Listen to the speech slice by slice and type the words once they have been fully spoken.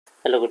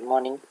Hello, good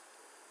morning.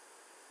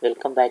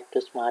 Welcome back to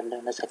Smart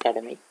Learners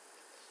Academy.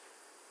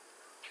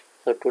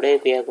 So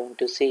today we are going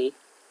to see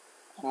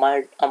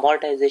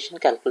amortization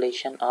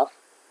calculation of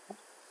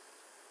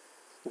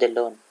the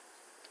loan.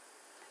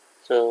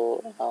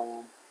 So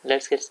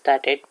let's get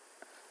started.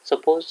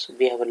 Suppose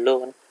we have a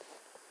loan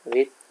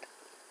with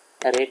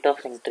a rate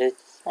of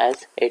interest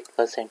as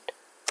 8%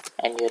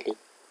 annually,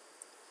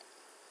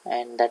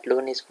 and that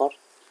loan is for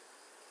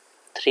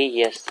 3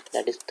 years,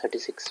 that is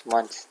 36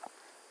 months,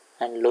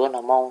 and loan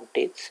amount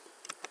is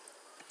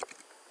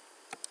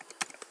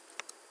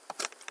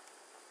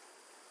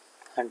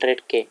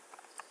 100k.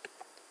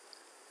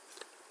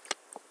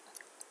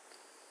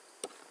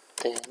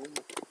 Then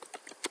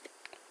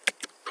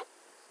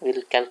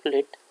we'll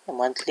calculate a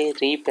monthly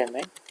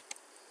repayment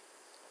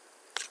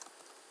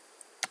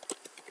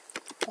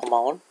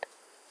amount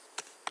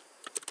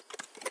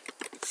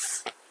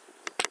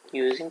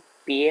using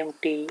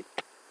PMT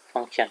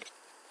function.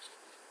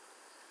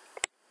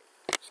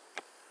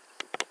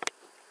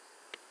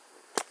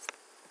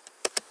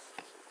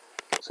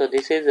 So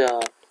this is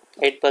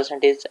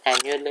 8% is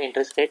annual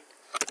interest rate.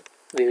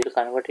 We will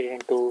convert it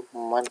into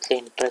monthly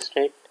interest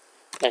rate,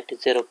 that is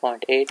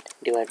 0.8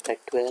 divided by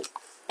 12,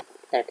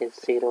 that is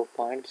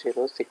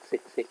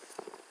 0.0666.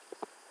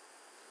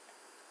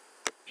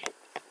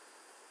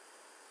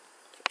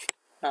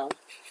 Now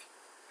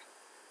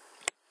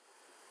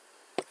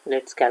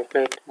let's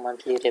calculate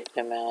monthly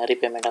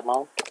repayment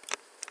amount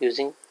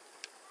using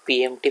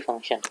PMT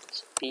function.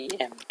 So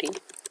PMT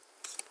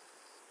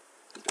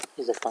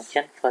is a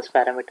function. First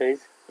parameter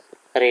is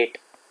rate.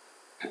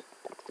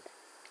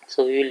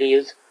 So we will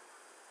use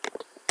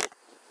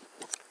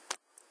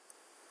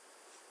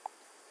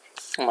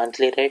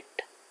monthly rate.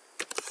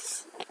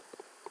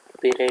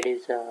 Period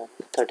is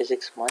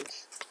 36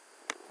 months,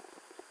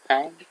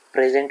 and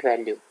present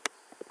value,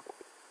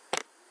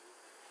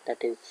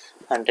 that is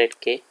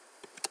 100k,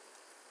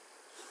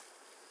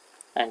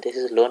 and this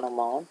is loan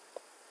amount,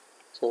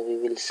 so we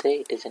will say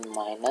it is in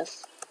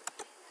minus.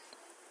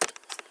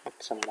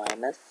 It's a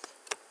minus.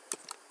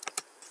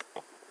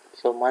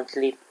 So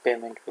monthly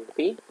payment will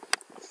be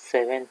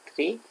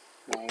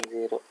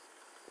 7390.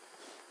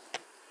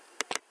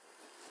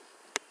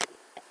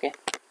 Okay,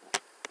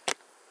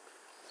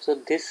 so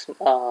this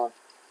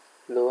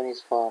loan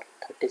is for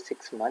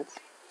 36 months,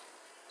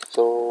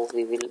 so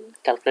we will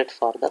calculate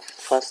for the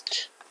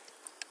first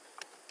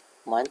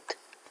month.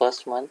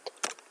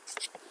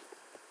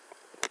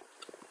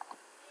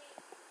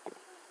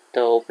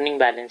 The opening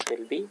balance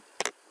will be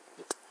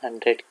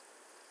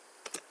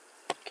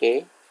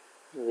 100k,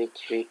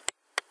 which we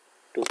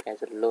took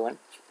as a loan.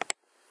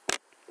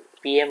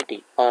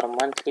 PMT, or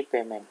monthly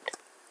payment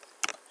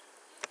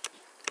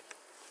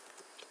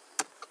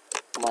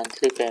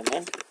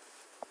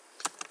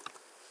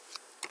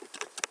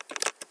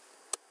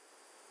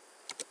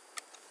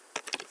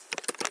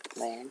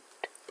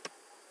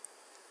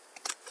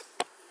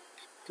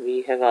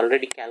we have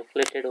already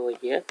calculated over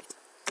here,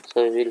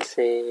 so we will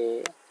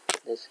say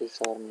this is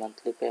our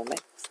monthly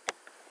payment.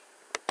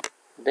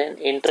 Then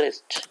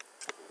interest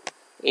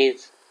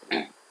is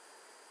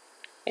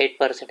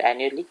 8%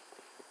 annually,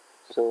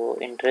 so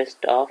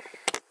interest of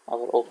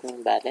our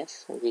opening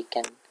balance we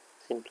can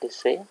simply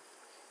say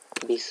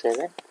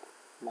B7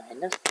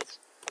 minus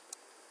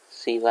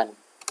C1.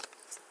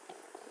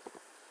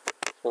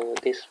 So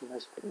this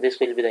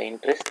will be the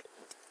interest.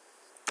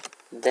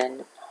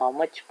 Then how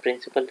much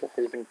principal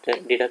has been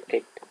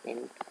deducted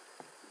in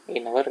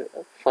our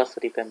first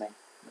repayment?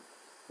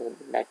 So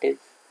that is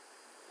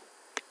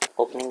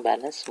opening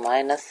balance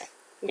minus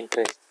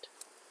interest.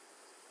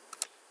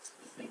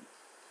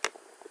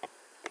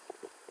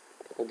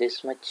 So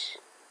this much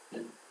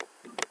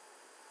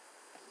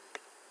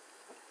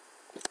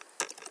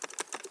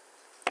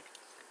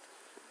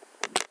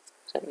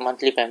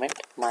monthly payment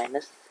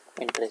minus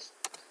interest.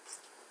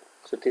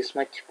 So this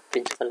much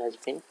principal has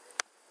been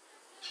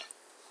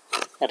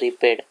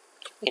repaid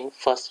in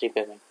first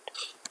repayment.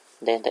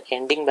 Then the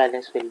ending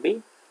balance will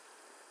be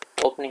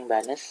opening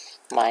balance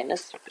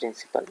minus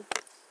principal.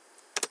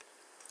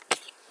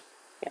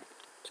 Yeah.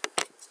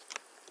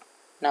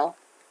 Now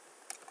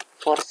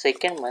for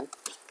second month,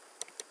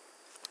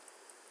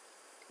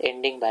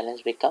 ending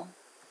balance become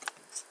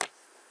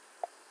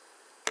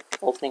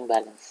opening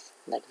balance,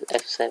 that is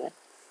F7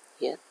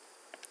 here.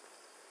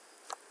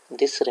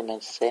 This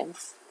remains same.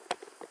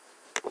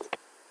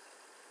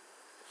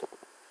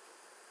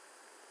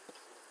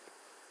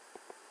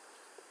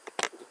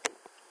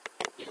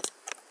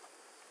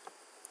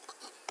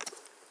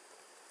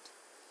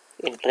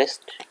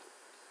 Interest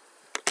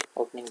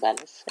opening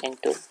balance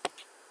into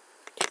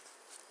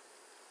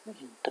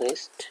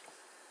interest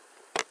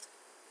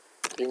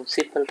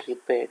principal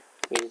repaid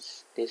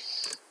is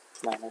this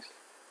minus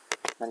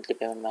monthly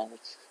payment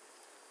minus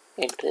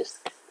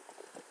interest,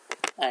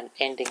 and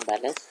ending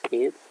balance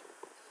is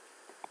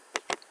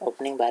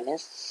opening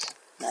balance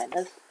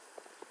minus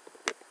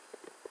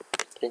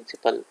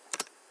principal.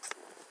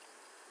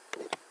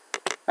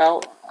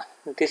 Now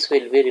this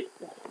will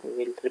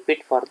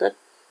repeat for the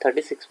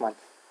 36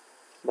 months.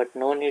 but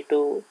no need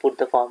to put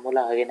the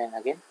formula again and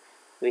again.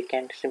 We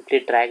can simply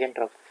drag and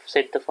drop,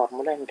 set the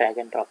formula and drag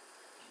and drop.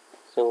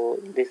 So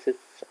this is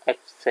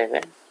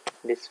F7.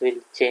 This will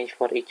change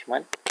for each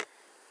month,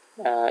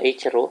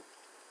 each row.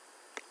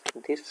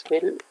 This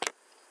will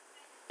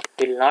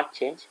not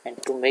change,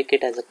 and to make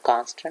it as a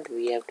constant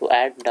we have to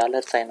add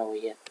dollar sign over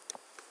here.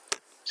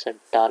 So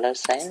dollar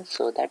sign,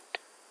 so that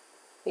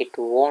it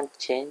won't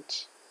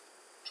change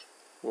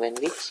when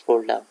we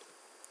scroll down.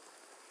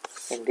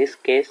 In this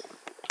case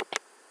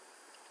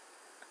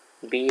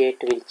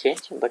B8 will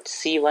change, but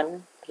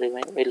C1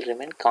 will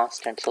remain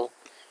constant. So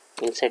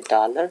we'll say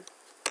dollar.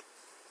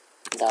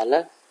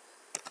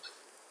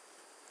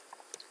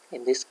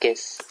 In this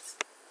case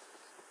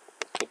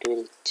it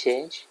will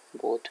change,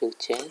 both will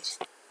change.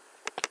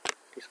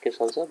 This case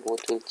also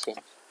both will change.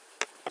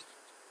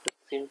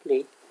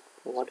 Simply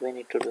what we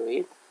need to do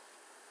is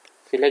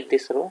select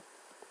this row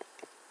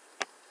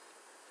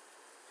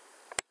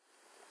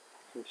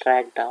and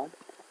drag down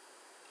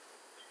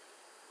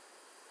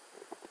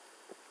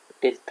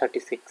till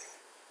 36.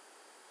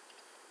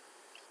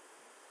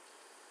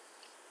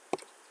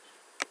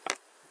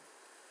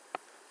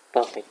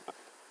 Perfect.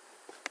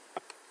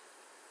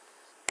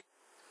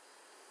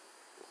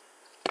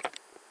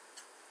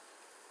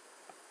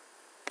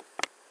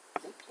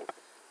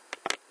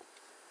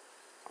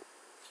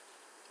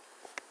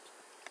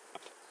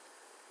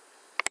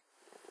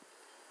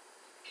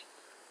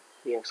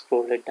 We have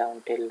scrolled it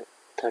down till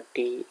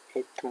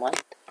 38th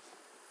month.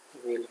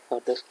 We'll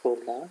further scroll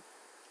down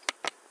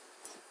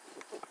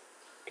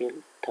till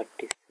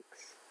 36.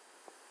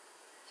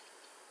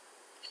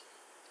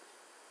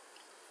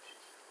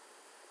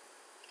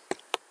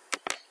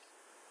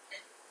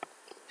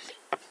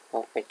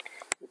 Perfect.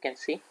 You can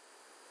see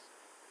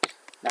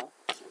now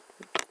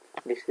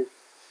this is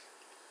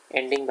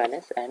ending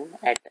balance, and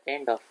at the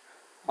end of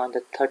on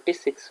the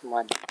 36th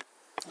month,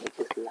 which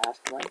is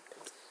last month,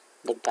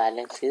 the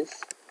balance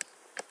is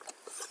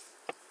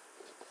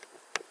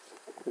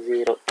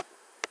 0.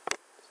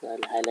 So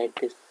I'll highlight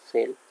this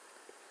cell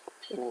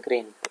in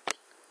green.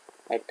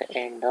 At the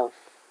end of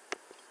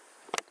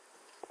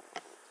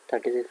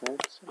 36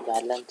 months,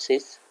 balance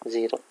is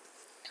 0.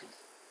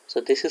 So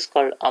this is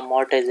called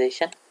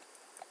amortization.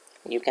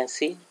 You can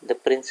see the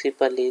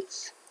principal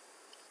is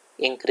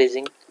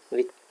increasing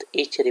with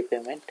each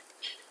repayment.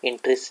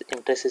 Interest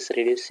is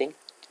reducing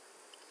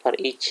for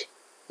each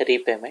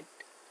repayment.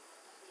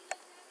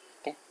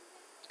 Okay.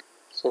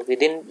 So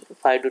within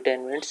 5 to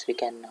 10 minutes we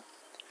can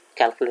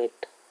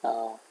calculate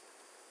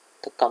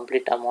the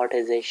complete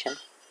amortization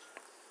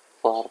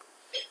for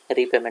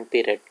repayment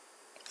period.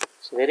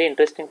 So very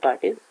interesting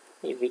part is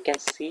we can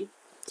see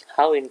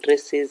how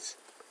interest is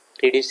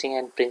reducing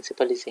and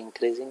principal is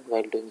increasing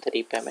while doing the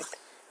repayment.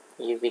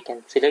 We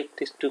can select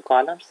these two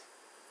columns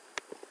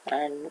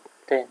and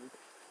then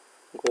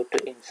go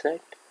to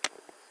insert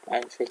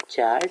and say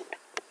chart,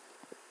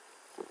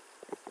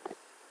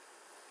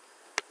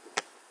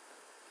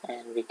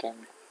 and we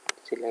can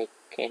select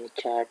any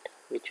chart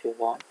which we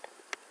want.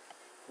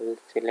 We'll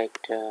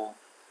select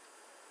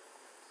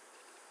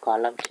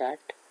column chart,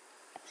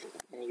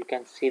 and you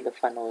can see the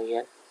fun over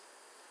here.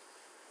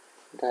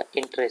 The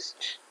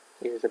interest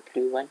is the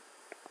blue one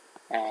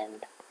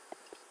and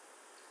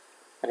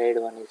red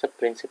one is the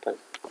principal.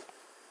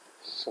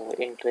 So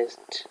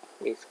interest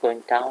is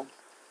going down,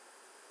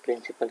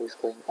 principal is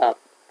going up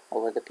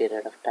over the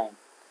period of time.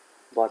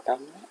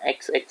 Bottom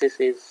x-axis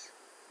is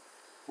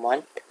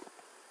month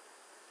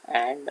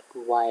and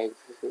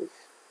y-axis is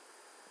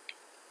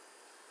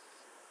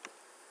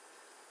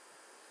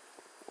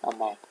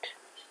amount.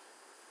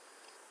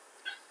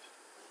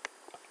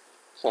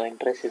 So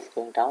interest is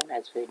going down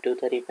as we do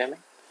the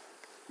repayment,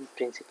 and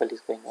principal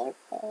is going up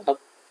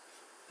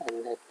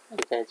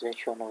as has been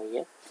shown over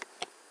here.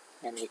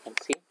 And we can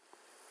see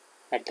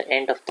at the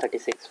end of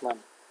 36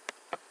 months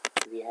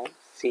we have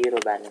 0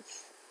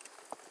 balance.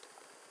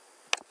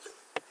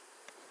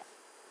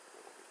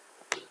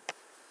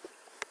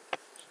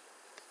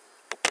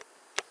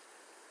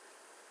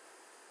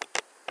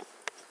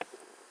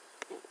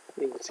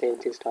 We will save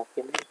this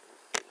document.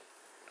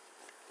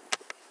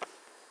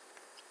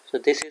 So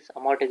this is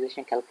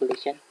amortization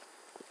calculation.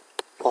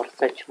 For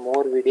such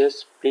more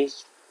videos,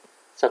 please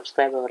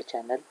subscribe our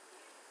channel,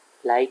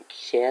 like,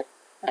 share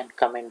and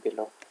comment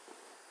below.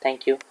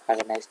 Thank you. Have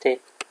a nice day.